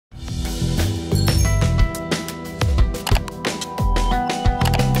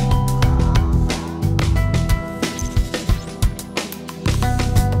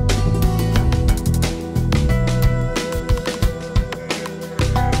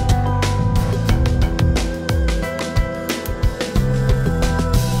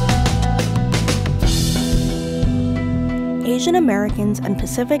Asian Americans and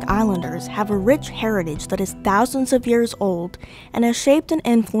Pacific Islanders have a rich heritage that is thousands of years old and has shaped and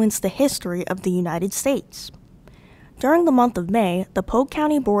influenced the history of the United States. During the month of May, the Polk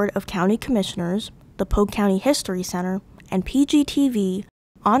County Board of County Commissioners, the Polk County History Center, and PGTV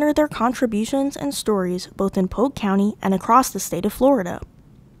honor their contributions and stories both in Polk County and across the state of Florida.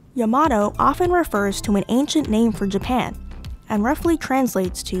 Yamato often refers to an ancient name for Japan and roughly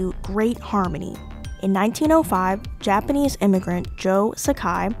translates to Great Harmony. In 1905, Japanese immigrant Jo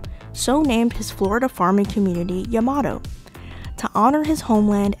Sakai so named his Florida farming community Yamato to honor his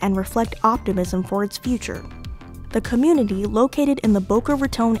homeland and reflect optimism for its future. The community, located in the Boca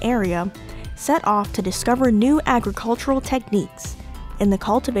Raton area, set off to discover new agricultural techniques in the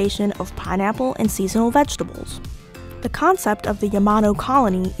cultivation of pineapple and seasonal vegetables. The concept of the Yamato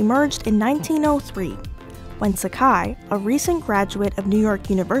colony emerged in 1903 when Sakai, a recent graduate of New York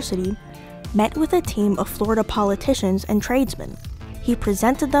University, met with a team of Florida politicians and tradesmen. He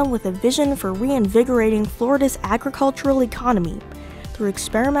presented them with a vision for reinvigorating Florida's agricultural economy through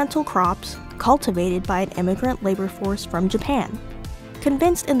experimental crops cultivated by an immigrant labor force from Japan.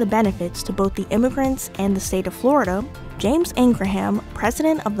 Convinced in the benefits to both the immigrants and the state of Florida, James Ingraham,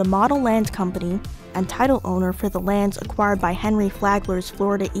 president of the Model Land Company and title owner for the lands acquired by Henry Flagler's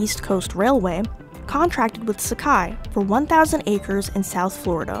Florida East Coast Railway, contracted with Sakai for 1,000 acres in South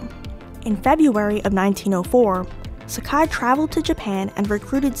Florida. In February of 1904, Sakai traveled to Japan and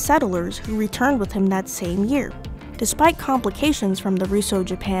recruited settlers who returned with him that same year, despite complications from the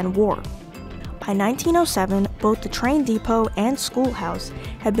Russo-Japan War. By 1907, both the train depot and schoolhouse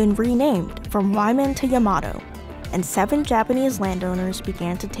had been renamed from Wyman to Yamato, and 7 Japanese landowners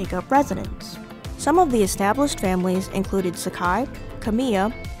began to take up residence. Some of the established families included Sakai,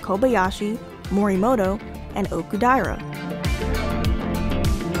 Kamiya, Kobayashi, Morimoto, and Okudaira.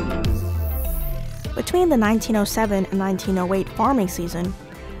 Between the 1907 and 1908 farming season,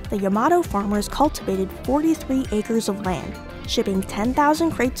 the Yamato farmers cultivated 43 acres of land, shipping 10,000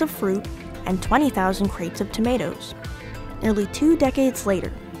 crates of fruit and 20,000 crates of tomatoes. Nearly 2 decades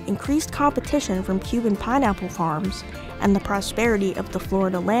later, increased competition from Cuban pineapple farms and the prosperity of the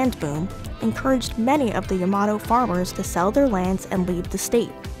Florida land boom encouraged many of the Yamato farmers to sell their lands and leave the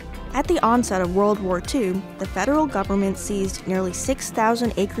state. At the onset of World War II, the federal government seized nearly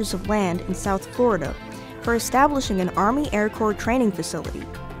 6,000 acres of land in South Florida for establishing an Army Air Corps training facility.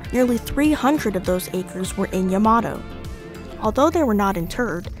 Nearly 300 of those acres were in Yamato. Although they were not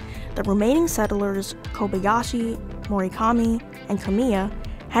interred, the remaining settlers, Kobayashi, Morikami, and Kamiya,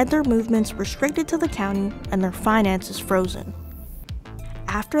 had their movements restricted to the county and their finances frozen.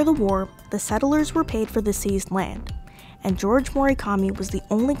 After the war, the settlers were paid for the seized land, and George Morikami was the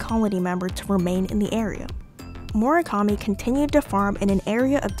only colony member to remain in the area. Morikami continued to farm in an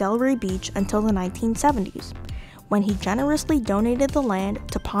area of Delray Beach until the 1970s, when he generously donated the land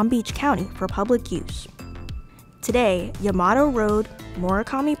to Palm Beach County for public use. Today, Yamato Road,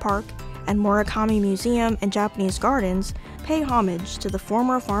 Morikami Park, and Morikami Museum and Japanese Gardens pay homage to the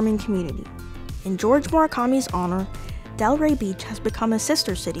former farming community. In George Morikami's honor, Delray Beach has become a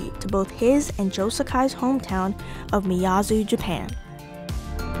sister city to both his and Jo Sakai's hometown of Miyazu, Japan.